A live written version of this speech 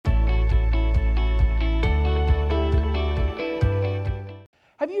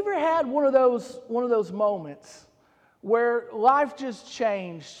ever had one of those moments where life just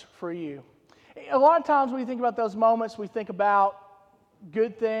changed for you? A lot of times when we think about those moments, we think about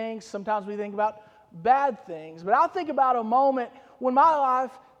good things. Sometimes we think about bad things. But I think about a moment when my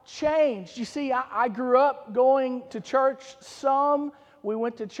life changed. You see, I grew up going to church some. We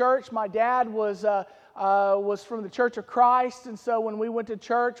went to church. My dad was from the Church of Christ, and so when we went to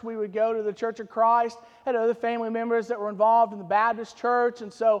church, we would go to the Church of Christ. Had other family members that were involved in the Baptist church,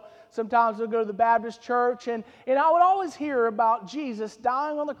 and so sometimes we'd go to the Baptist church, and I would always hear about Jesus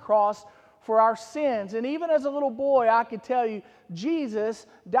dying on the cross for our sins. And even as a little boy, I could tell you, Jesus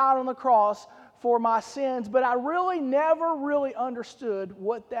died on the cross for my sins, but I never really understood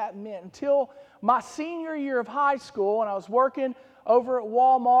what that meant until my senior year of high school, and I was working over at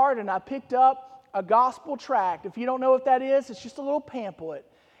Walmart, and I picked up a gospel tract. If you don't know what that is, it's just a little pamphlet.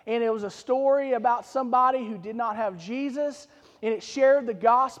 And it was a story about somebody who did not have Jesus, and it shared the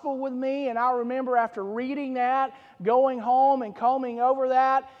gospel with me. And I remember after reading that, going home and combing over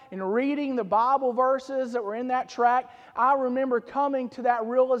that, and reading the Bible verses that were in that tract, I remember coming to that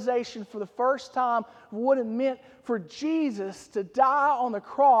realization for the first time of what it meant for Jesus to die on the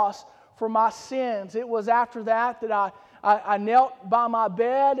cross for my sins. It was after that I knelt by my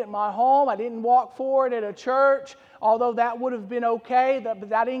bed at my home. I didn't walk forward at a church, although that would have been okay.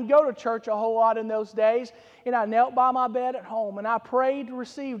 But I didn't go to church a whole lot in those days. And I knelt by my bed at home, and I prayed to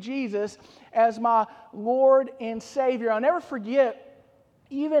receive Jesus as my Lord and Savior. I'll never forget,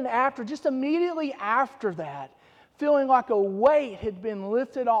 even after, just immediately after that, feeling like a weight had been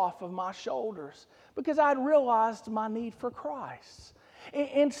lifted off of my shoulders because I'd realized my need for Christ.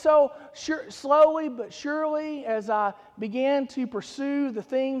 And so, slowly but surely, as I began to pursue the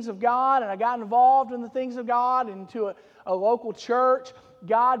things of God, and I got involved in the things of God into a local church,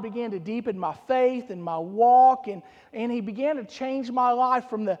 God began to deepen my faith and my walk, and He began to change my life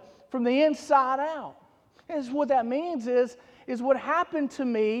from the inside out. And what that means is what happened to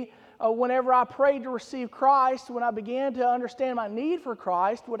me whenever I prayed to receive Christ, when I began to understand my need for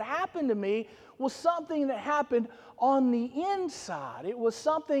Christ. What happened to me was something that happened on the inside. It was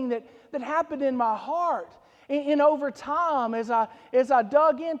something that happened in my heart. And over time, as I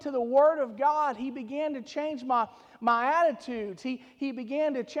dug into the Word of God, He began to change my attitudes. He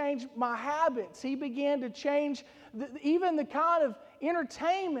began to change my habits. He began to change even the kind of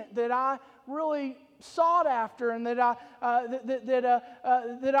entertainment that I really sought after and that I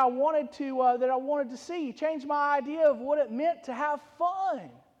wanted to see. He changed my idea of what it meant to have fun.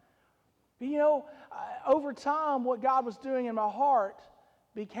 But over time, what God was doing in my heart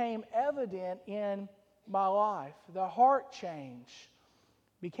became evident in my life. The heart change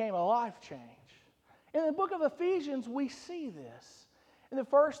became a life change. In the book of Ephesians, we see this. In the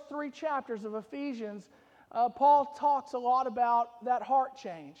first 3 chapters of Ephesians, Paul talks a lot about that heart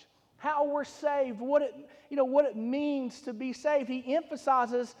change, how we're saved, what it means to be saved. He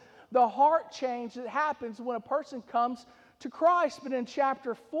emphasizes the heart change that happens when a person comes to Christ. But in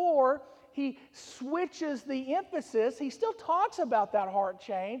chapter 4, he switches the emphasis. He still talks about that heart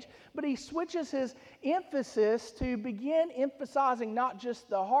change, but he switches his emphasis to begin emphasizing not just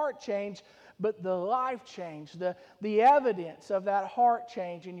the heart change, but the life change, the evidence of that heart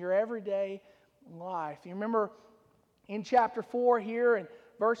change in your everyday life. You remember in chapter 4 here, in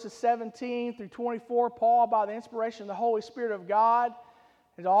verses 17 through 24, Paul, by the inspiration of the Holy Spirit of God,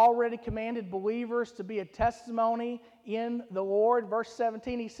 has already commanded believers to be a testimony in the Lord. Verse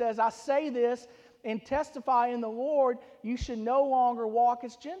 17, he says, I say this and testify in the Lord, you should no longer walk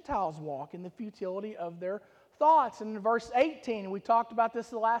as Gentiles walk, in the futility of their thoughts. And in verse 18, we talked about this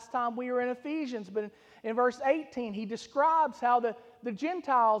the last time we were in Ephesians, but in verse 18, he describes how the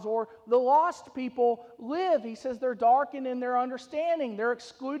Gentiles or the lost people live. He says they're darkened in their understanding. They're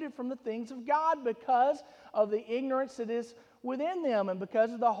excluded from the things of God because of the ignorance that is within them and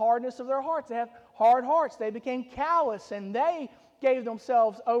because of the hardness of their hearts. They have hard hearts. They became callous, and they gave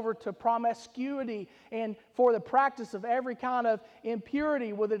themselves over to promiscuity and for the practice of every kind of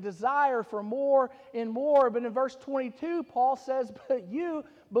impurity with a desire for more and more. But in verse 22, Paul says, but you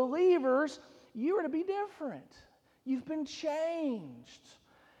believers, you are to be different. You've been changed.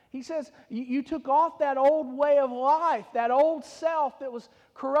 He says, you took off that old way of life, that old self that was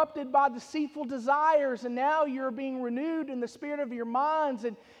corrupted by deceitful desires, and now you're being renewed in the spirit of your minds.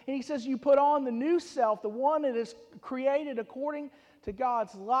 And he says you put on the new self, the one that is created according to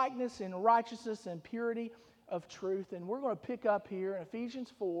God's likeness and righteousness and purity of truth. And we're going to pick up here in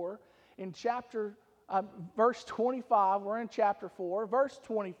Ephesians 4 in verse 25. We're in chapter 4, verse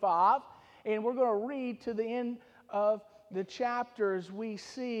 25, and we're going to read to the end of the chapters. We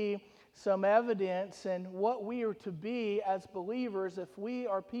see some evidence in what we are to be as believers if we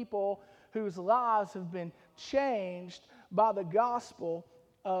are people whose lives have been changed by the gospel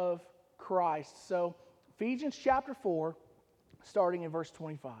of Christ. So, Ephesians chapter 4, starting in verse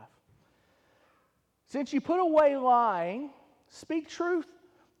 25. Since you put away lying, speak truth,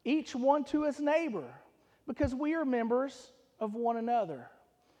 each one to his neighbor, because we are members of one another.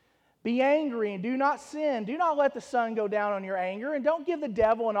 Be angry and do not sin. Do not let the sun go down on your anger, and don't give the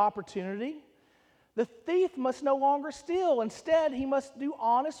devil an opportunity. The thief must no longer steal. Instead, he must do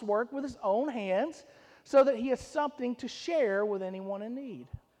honest work with his own hands, so that he has something to share with anyone in need.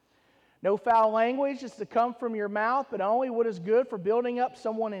 No foul language is to come from your mouth, but only what is good for building up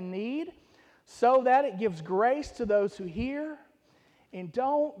someone in need, so that it gives grace to those who hear. And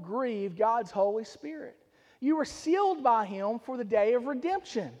don't grieve God's Holy Spirit. You were sealed by him for the day of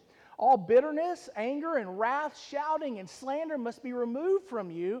redemption. All bitterness, anger, and wrath, shouting, and slander must be removed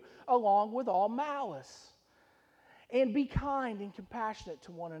from you, along with all malice. And be kind and compassionate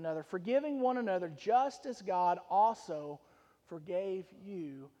to one another, forgiving one another, just as God also forgave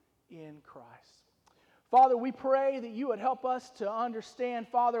you in Christ. Father, we pray that you would help us to understand,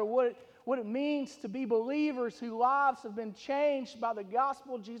 Father, what it means to be believers whose lives have been changed by the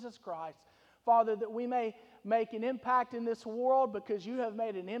gospel of Jesus Christ. Father, that we may make an impact in this world because you have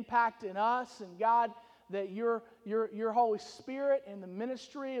made an impact in us. And God, that your Holy Spirit and the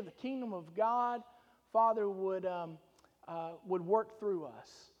ministry of the kingdom of God, Father, would work through us,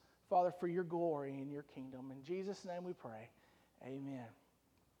 Father, for your glory and your kingdom. In Jesus' name we pray. Amen.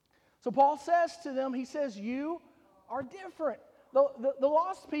 So Paul says to them, he says, you are different. The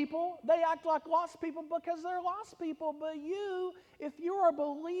lost people, they act like lost people because they're lost people. But you, if you're a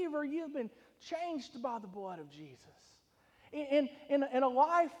believer, you've been changed by the blood of Jesus. In a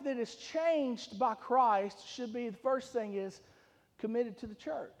life that is changed by Christ should be, the first thing is committed to the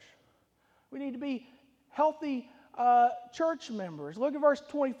church. We need to be healthy church members. Look at verse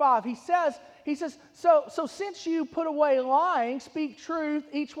 25. He says, so since you put away lying, speak truth,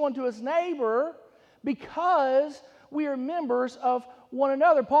 each one to his neighbor, because we are members of one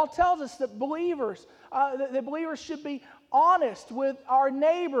another. Paul tells us that believers should be honest with our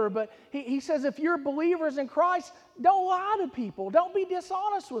neighbor. But he says if you're believers in Christ, don't lie to people. Don't be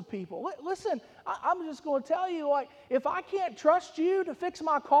dishonest with people. Listen, I'm just going to tell you, like, if I can't trust you to fix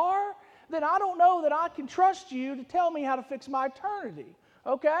my car, then I don't know that I can trust you to tell me how to fix my eternity.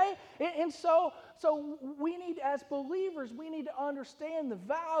 Okay? And so we need, as believers, we need to understand the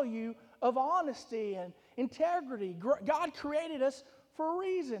value of honesty and integrity. God created us for a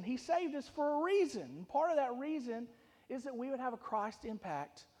reason. He saved us for a reason. And part of that reason is that we would have a Christ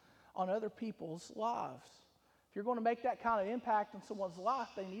impact on other people's lives. If you're going to make that kind of impact on someone's life,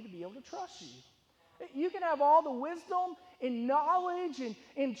 they need to be able to trust you. You can have all the wisdom and knowledge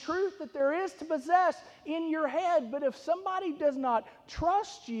and truth that there is to possess in your head, but if somebody does not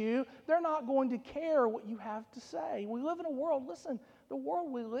trust you, they're not going to care what you have to say. We live in a world, listen, the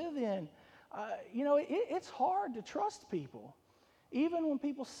world we live in, it's hard to trust people, even when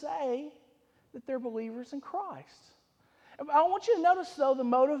people say that they're believers in Christ. I want you to notice, though, the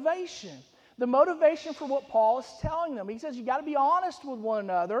motivation for what Paul is telling them. He says you got to be honest with one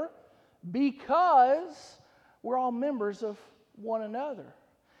another because we're all members of one another.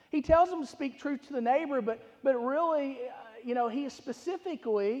 He tells them to speak truth to the neighbor, but really, he's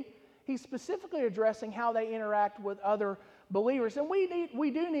specifically addressing how they interact with other believers. And we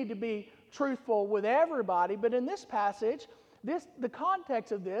do need to be truthful with everybody, but in this passage, the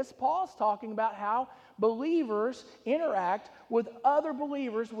context of this, Paul's talking about how believers interact with other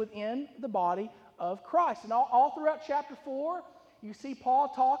believers within the body of Christ. And all throughout chapter 4, you see Paul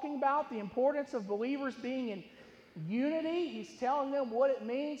talking about the importance of believers being in unity. He's telling them what it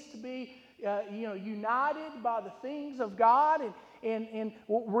means to be united by the things of God, and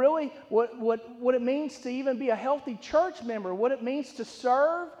really what it means to even be a healthy church member, what it means to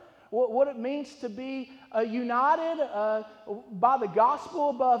serve, what it means to be united by the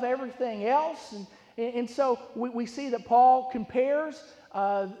gospel above everything else. And so we see that Paul compares,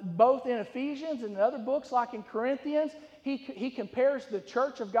 both in Ephesians and in other books like in Corinthians, he compares the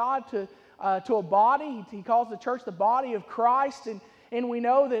church of God to a body. He calls the church the body of Christ. And we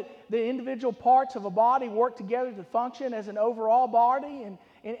know that the individual parts of a body work together to function as an overall body.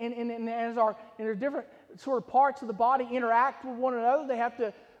 And as our different sort of parts of the body interact with one another, they have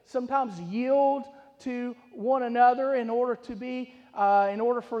to sometimes yield to one another in order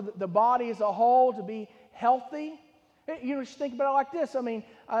for the body as a whole to be healthy. Just think about it like this. I mean,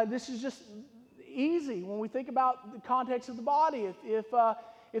 this is just easy when we think about the context of the body.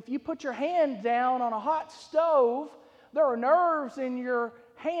 If you put your hand down on a hot stove, there are nerves in your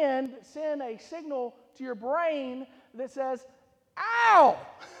hand send a signal to your brain that says, ow!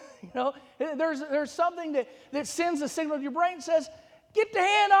 There's something that sends a signal to your brain that says, get the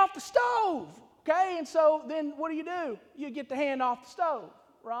hand off the stove, okay? And so then what do? You get the hand off the stove,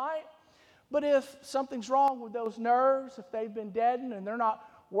 right? But if something's wrong with those nerves, if they've been deadened and they're not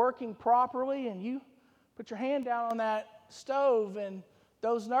working properly, and you put your hand down on that stove and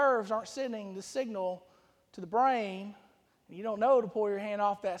those nerves aren't sending the signal to the brain, and you don't know to pull your hand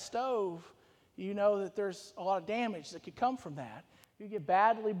off that stove, you know that there's a lot of damage that could come from that. You get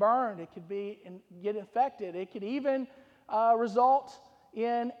badly burned. It could get infected. It could even result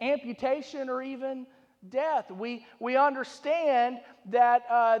in amputation or even death. We understand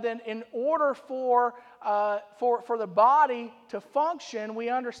that then in order for the body to function, we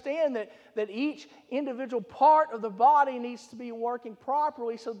understand that each individual part of the body needs to be working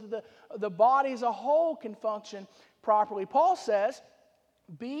properly so that the body as a whole can function properly. Paul says,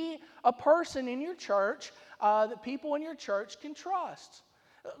 be a person in your church that people in your church can trust.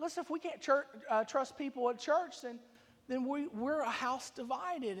 Listen, if we can't trust people at church, then we're a house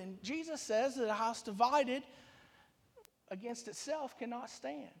divided. And Jesus says that a house divided against itself cannot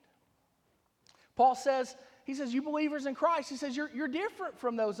stand. Paul says, he says, you believers in Christ, he says, you're different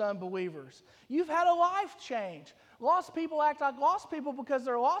from those unbelievers. You've had a life change. Lost people act like lost people because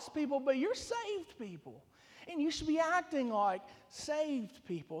they're lost people, but you're saved people. And you should be acting like saved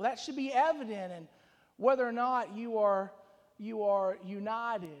people. That should be evident in whether or not you are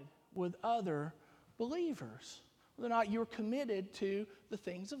united with other believers. Whether or not you're committed to the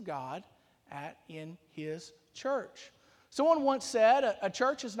things of God in His church. Someone once said, a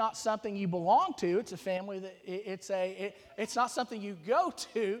church is not something you belong to. It's a family it's not something you go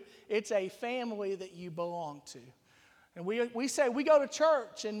to. It's a family that you belong to. And we say we go to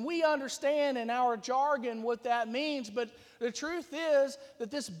church, and we understand in our jargon what that means, but the truth is that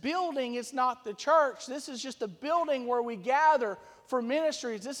this building is not the church. This is just a building where we gather for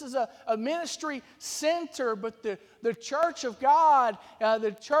ministries. This is a ministry center, but the church of God,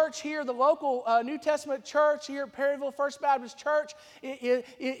 the church here, the local New Testament church here at Perryville First Baptist Church, it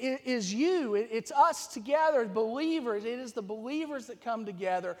is you. It's us together, believers. It is the believers that come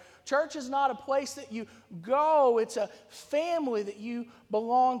together. Church is not a place that you go. It's a family that you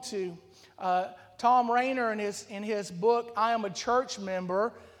belong to. Tom Rainer, in his book, I Am a Church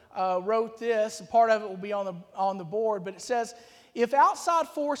Member, wrote this. Part of it will be on the board, but it says, if outside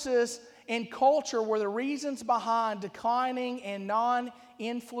forces and culture were the reasons behind declining and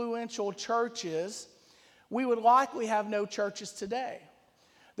non-influential churches, we would likely have no churches today.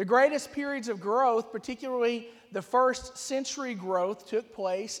 The greatest periods of growth, particularly the first century growth, took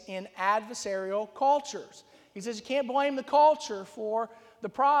place in adversarial cultures. He says you can't blame the culture for the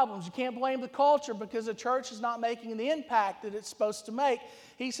problems. You can't blame the culture because the church is not making the impact that it's supposed to make.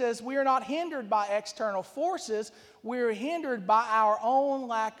 He says we are not hindered by external forces. We're hindered by our own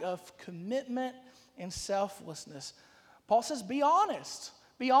lack of commitment and selflessness. Paul says be honest.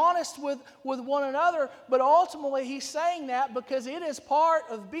 Be honest with one another, but ultimately he's saying that because it is part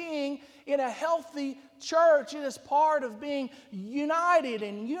of being in a healthy church. It is part of being united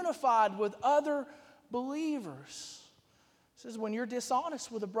and unified with other believers. It says when you're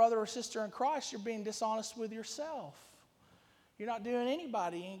dishonest with a brother or sister in Christ, you're being dishonest with yourself. You're not doing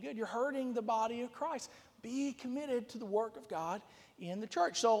anybody any good. You're hurting the body of Christ. Be committed to the work of God in the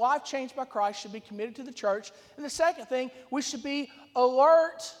church. So a life changed by Christ should be committed to the church. And the second thing, we should be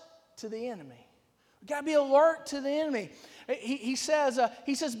alert to the enemy. We've got to be alert to the enemy. He says,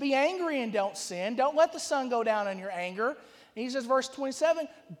 be angry and don't sin. Don't let the sun go down in your anger. And he says, verse 27,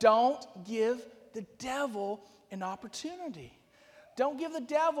 don't give the devil an opportunity. Don't give the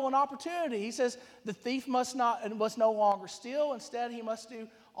devil an opportunity. He says the thief must no longer steal. Instead, he must do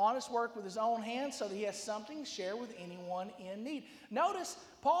honest work with his own hands so that he has something to share with anyone in need. Notice,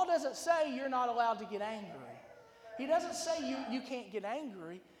 Paul doesn't say you're not allowed to get angry. He doesn't say you can't get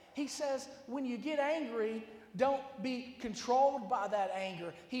angry. He says when you get angry, don't be controlled by that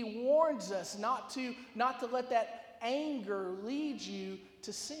anger. He warns us not to let that anger lead you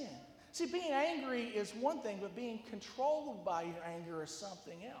to sin. See, being angry is one thing, but being controlled by your anger is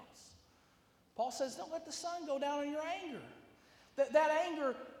something else. Paul says, don't let the sun go down in your anger. That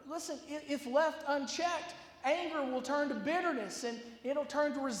anger, listen, if left unchecked, anger will turn to bitterness and it'll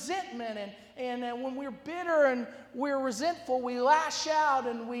turn to resentment. And when we're bitter and we're resentful, we lash out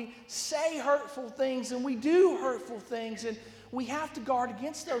and we say hurtful things and we do hurtful things. And we have to guard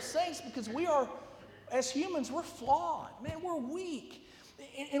against those things because we are, as humans, we're flawed. Man, we're weak.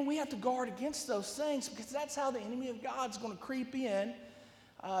 And we have to guard against those things because that's how the enemy of God is going to creep in.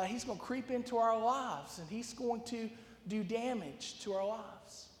 He's going to creep into our lives and he's going to do damage to our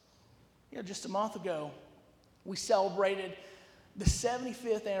lives. Just a month ago, we celebrated the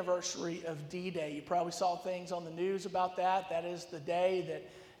 75th anniversary of D-Day. You probably saw things on the news about that. That is the day that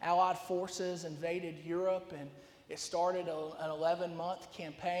Allied forces invaded Europe, and it started an 11-month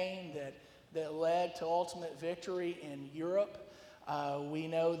campaign that led to ultimate victory in Europe. We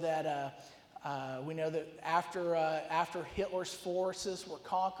know that after Hitler's forces were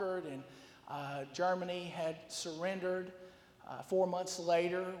conquered and Germany had surrendered, 4 months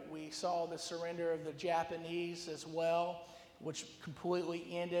later we saw the surrender of the Japanese as well, which completely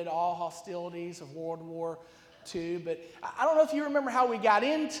ended all hostilities of World War II. But I don't know if you remember how we got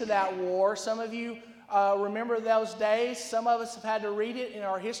into that war. Some of you remember those days. Some of us have had to read it in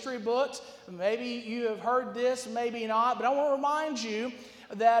our history books. Maybe you have heard this, maybe not. But I want to remind you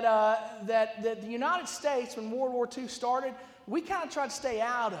that the United States, when World War II started, we kind of tried to stay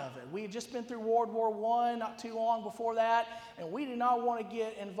out of it. We had just been through World War I not too long before that, and we did not want to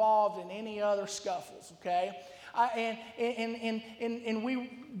get involved in any other scuffles, okay? And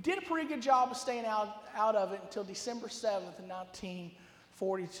we did a pretty good job of staying out of it until December 7th,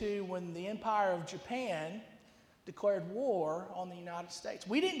 1942, when the Empire of Japan declared war on the United States.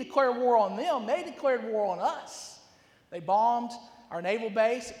 We didn't declare war on them. They declared war on us. They bombed our naval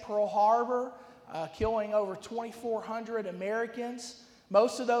base at Pearl Harbor, killing over 2,400 Americans.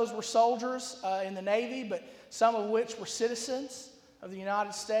 Most of those were soldiers in the Navy, but some of which were citizens of the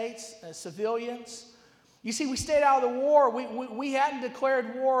United States, civilians. You see, we stayed out of the war. We hadn't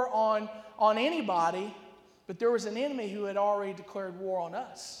declared war on anybody, but there was an enemy who had already declared war on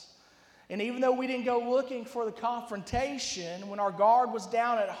us. And even though we didn't go looking for the confrontation, when our guard was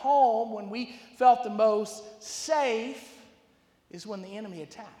down at home, when we felt the most safe, is when the enemy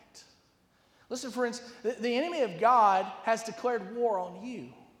attacked. Listen, friends, the enemy of God has declared war on you.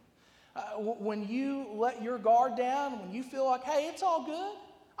 When you let your guard down, when you feel like, hey, it's all good,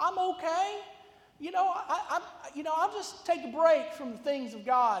 I'm okay. I'll just take a break from the things of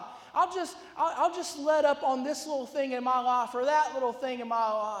God. I'll just let up on this little thing in my life or that little thing in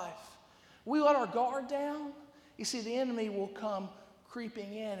my life. We let our guard down. You see, the enemy will come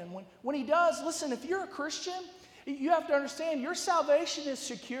creeping in. And when he does, listen, if you're a Christian, you have to understand your salvation is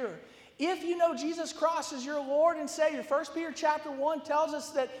secure. If you know Jesus Christ as your Lord and Savior, 1 Peter chapter 1 tells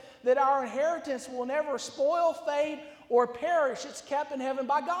us that our inheritance will never spoil, fade, or perish. It's kept in heaven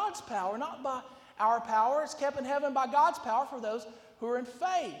by God's power, not by our power. It's kept in heaven by God's power for those who are in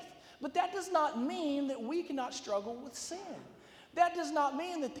faith. But that does not mean that we cannot struggle with sin. That does not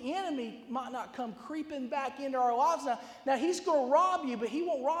mean that the enemy might not come creeping back into our lives. Now he's going to rob you, but he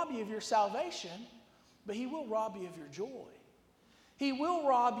won't rob you of your salvation, but he will rob you of your joy. He will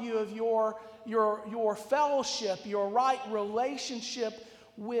rob you of your fellowship, your right relationship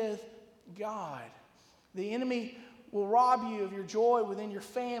with God. The enemy will rob you of your joy within your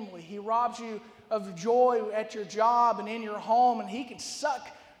family. He robs you of joy at your job and in your home, and he can suck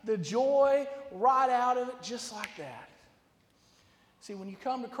the joy right out of it just like that. See, when you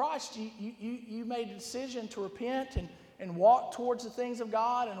come to Christ, you made a decision to repent and walk towards the things of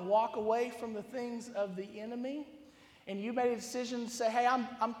God and walk away from the things of the enemy. And you made a decision to say, hey, I'm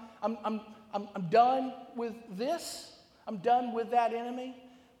done with this. I'm done with that enemy.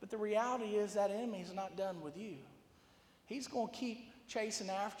 But the reality is that enemy is not done with you. He's going to keep chasing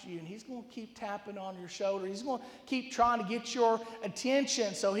after you, and he's going to keep tapping on your shoulder. He's going to keep trying to get your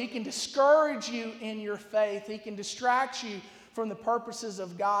attention so he can discourage you in your faith. He can distract you from the purposes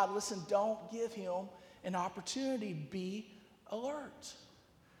of God. Listen, don't give him an opportunity. Be alert.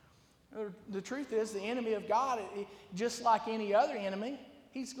 The truth is, the enemy of God, just like any other enemy,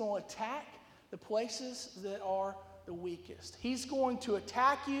 he's going to attack the places that are the weakest. He's going to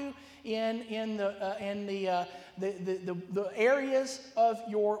attack you in the areas of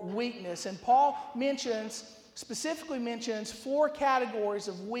your weakness. And Paul specifically mentions 4 categories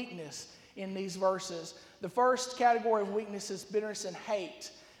of weakness in these verses. The first category of weakness is bitterness and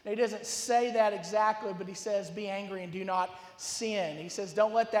hate. Now, he doesn't say that exactly, but he says, be angry and do not sin. He says,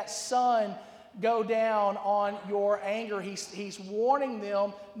 don't let that sun go down on your anger. He's warning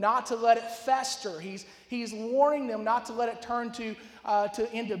them not to let it fester. He's warning them not to let it turn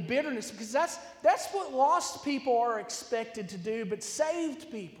into bitterness, because that's what lost people are expected to do. But saved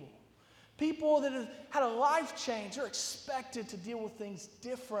people that have had a life change, are expected to deal with things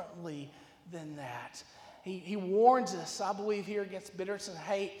differently than that. He warns us, I believe, here against bitterness and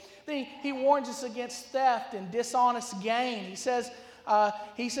hate. Then he warns us against theft and dishonest gain. He says,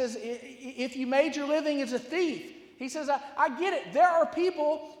 if you made your living as a thief, he says, I get it. There are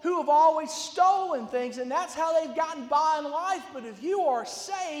people who have always stolen things, and that's how they've gotten by in life. But if you are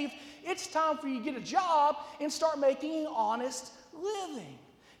saved, it's time for you to get a job and start making an honest living.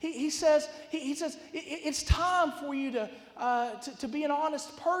 He says it's time for you to be an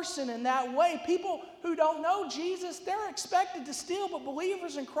honest person in that way. People who don't know Jesus, they're expected to steal, but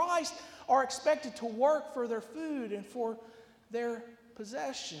believers in Christ are expected to work for their food and for their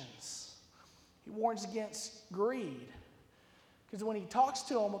possessions. He warns against greed, because when he talks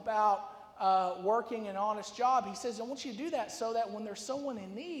to them about working an honest job, he says, I want you to do that so that when there's someone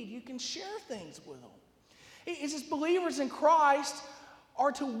in need, you can share things with them. He says believers in Christ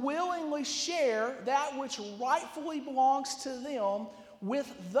are to willingly share that which rightfully belongs to them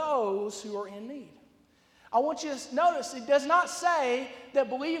with those who are in need. I want you to notice it does not say that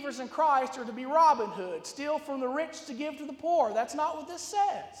believers in Christ are to be Robin Hood, steal from the rich to give to the poor. That's not what this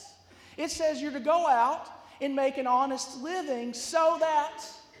says. It says you're to go out and make an honest living so that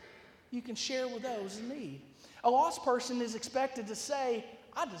you can share with those in need. A lost person is expected to say,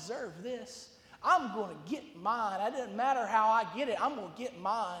 I deserve this. I'm going to get mine. It doesn't matter how I get it. I'm going to get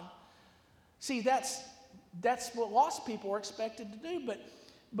mine. See, that's what lost people are expected to do.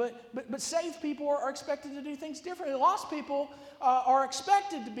 But saved people are expected to do things differently. Lost people are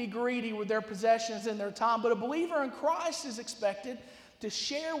expected to be greedy with their possessions and their time. But a believer in Christ is expected to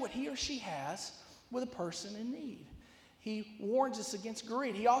share what he or she has with a person in need. He warns us against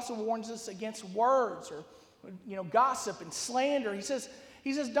greed. He also warns us against words or gossip and slander. He says,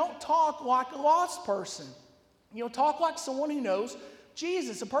 don't talk like a lost person. Talk like someone who knows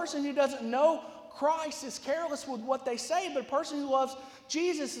Jesus. A person who doesn't know Christ is careless with what they say, but a person who loves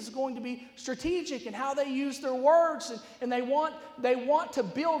Jesus is going to be strategic in how they use their words, and they want to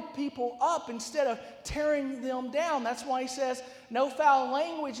build people up instead of tearing them down. That's why he says, no foul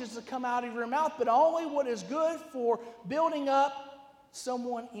language is to come out of your mouth, but only what is good for building up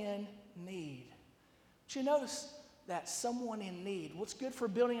someone in need. But you notice that someone in need. What's good for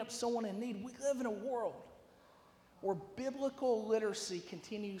building up someone in need? We live in a world where biblical literacy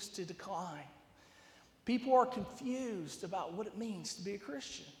continues to decline. People are confused about what it means to be a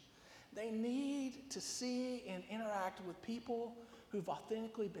Christian. They need to see and interact with people who've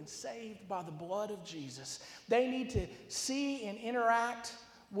authentically been saved by the blood of Jesus. They need to see and interact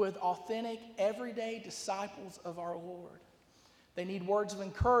with authentic, everyday disciples of our Lord. They need words of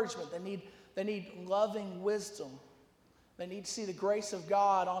encouragement. They need loving wisdom. They need to see the grace of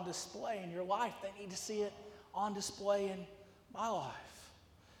God on display in your life. They need to see it on display in my life.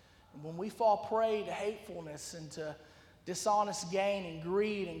 And when we fall prey to hatefulness and to dishonest gain and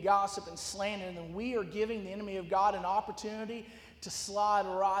greed and gossip and slander, then we are giving the enemy of God an opportunity to slide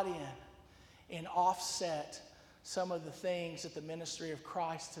right in and offset some of the things that the ministry of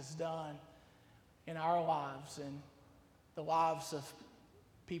Christ has done in our lives and the lives of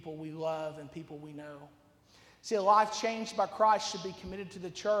people we love and people we know. See, a life changed by Christ should be committed to the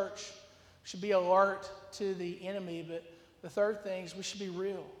church, should be alert to the enemy, but the third thing is we should be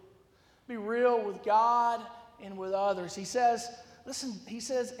real. Be real with God and with others. He says,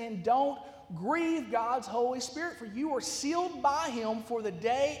 and don't grieve God's Holy Spirit, for you are sealed by him for the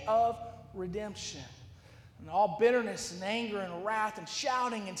day of redemption. And all bitterness and anger and wrath and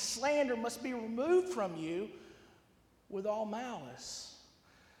shouting and slander must be removed from you with all malice.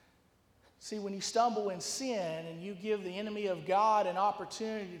 See, when you stumble in sin and you give the enemy of God an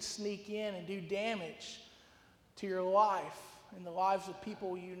opportunity to sneak in and do damage to your life and the lives of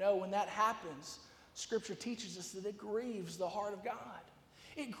people you know, when that happens, Scripture teaches us that it grieves the heart of God.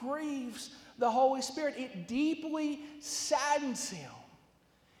 It grieves the Holy Spirit. It deeply saddens him.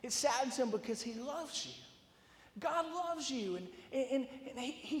 It saddens him because he loves you. God loves you, and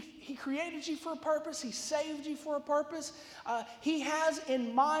he created you for a purpose. He saved you for a purpose. He has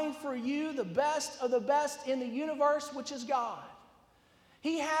in mind for you the best of the best in the universe, which is God.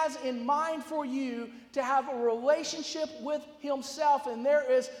 He has in mind for you to have a relationship with himself, and there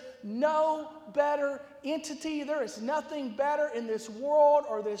is no better entity, there is nothing better in this world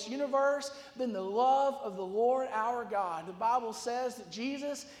or this universe than the love of the Lord our God. The Bible says that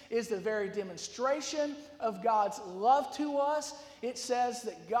Jesus is the very demonstration of God's love to us. It says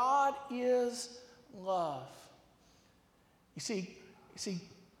that God is love. You see,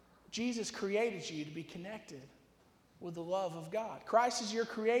 Jesus created you to be connected with the love of God. Christ is your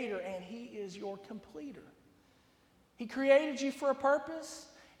creator and he is your completer. He created you for a purpose,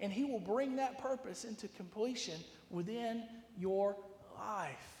 and he will bring that purpose into completion within your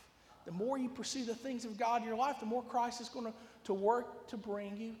life. The more you pursue the things of God in your life, the more Christ is going to work to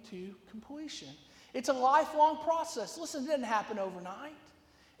bring you to completion. It's a lifelong process. Listen, it didn't happen overnight.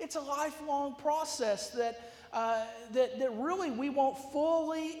 It's a lifelong process that really we won't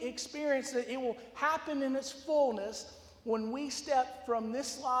fully experience. That it will happen in its fullness when we step from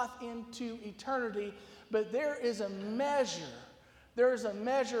this life into eternity. But there is a measure There is a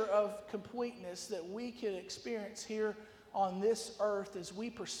measure of completeness that we can experience here on this earth as we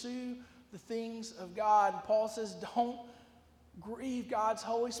pursue the things of God. And Paul says, don't grieve God's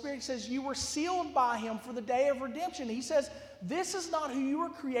Holy Spirit. He says, you were sealed by him for the day of redemption. He says, this is not who you were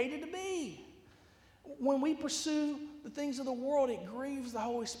created to be. When we pursue the things of the world, it grieves the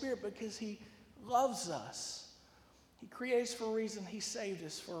Holy Spirit because he loves us. He created us for a reason. He saved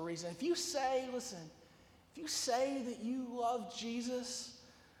us for a reason. If you say, listen, if you say that you love Jesus,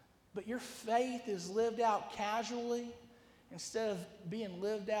 but your faith is lived out casually instead of being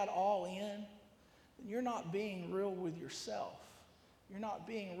lived out all in, then you're not being real with yourself. You're not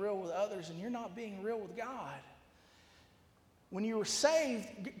being real with others, and you're not being real with God. When you were saved,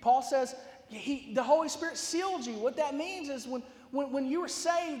 Paul says, the Holy Spirit sealed you. What that means is when you were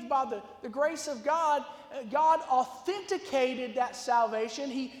saved by the grace of God, God authenticated that salvation.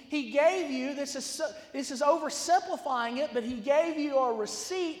 He gave you, this is oversimplifying it, but he gave you a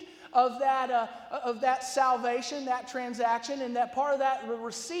receipt of that salvation, that transaction, and that part of that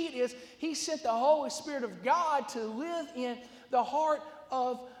receipt is he sent the Holy Spirit of God to live in the heart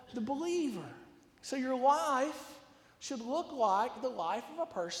of the believer. So your life should look like the life of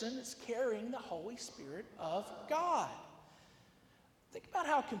a person that's carrying the Holy Spirit of God. Think about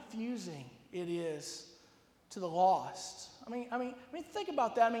how confusing it is to the lost. I mean, think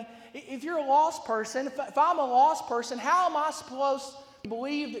about that. I mean, if you're a lost person, if I'm a lost person, how am I supposed to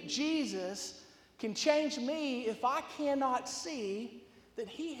believe that Jesus can change me if I cannot see that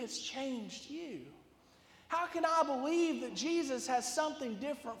he has changed you? How can I believe that Jesus has something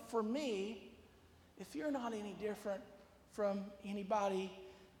different for me if you're not any different from anybody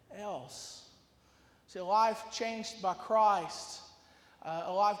else? See, a life changed by Christ,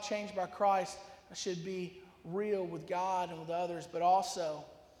 should be real with God and with others, but also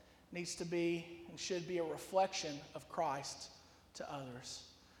needs to be and should be a reflection of Christ to others.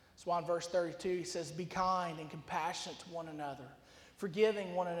 That's why in verse 32 he says, be kind and compassionate to one another,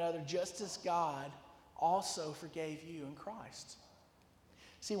 forgiving one another just as God also forgave you in Christ.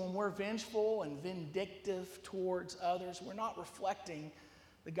 See, when we're vengeful and vindictive towards others, we're not reflecting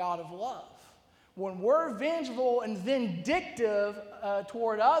the God of love. When we're vengeful and vindictive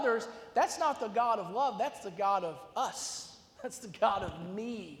toward others, that's not the God of love. That's the God of us. That's the God of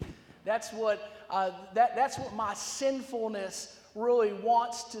me. That's what my sinfulness really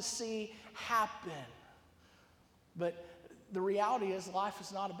wants to see happen. But the reality is life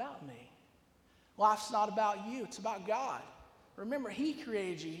is not about me. Life's not about you. It's about God. Remember, he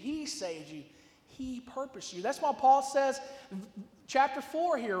created you. He saved you. He purposed you. That's why Paul says, chapter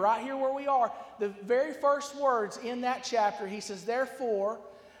 4 here, right here where we are, the very first words in that chapter, he says, therefore,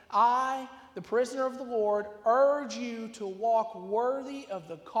 I, the prisoner of the Lord, urge you to walk worthy of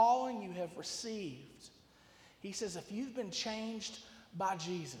the calling you have received. He says, if you've been changed by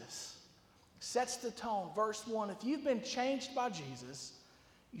Jesus, sets the tone. Verse 1, if you've been changed by Jesus,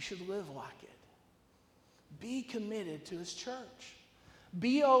 you should live like it. Be committed to his church.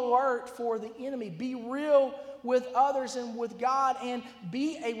 Be alert for the enemy. Be real with others and with God, and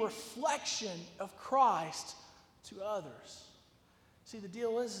be a reflection of Christ to others. See, the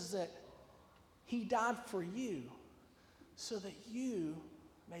deal is that he died for you so that you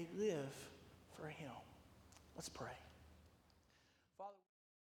may live for him. Let's pray.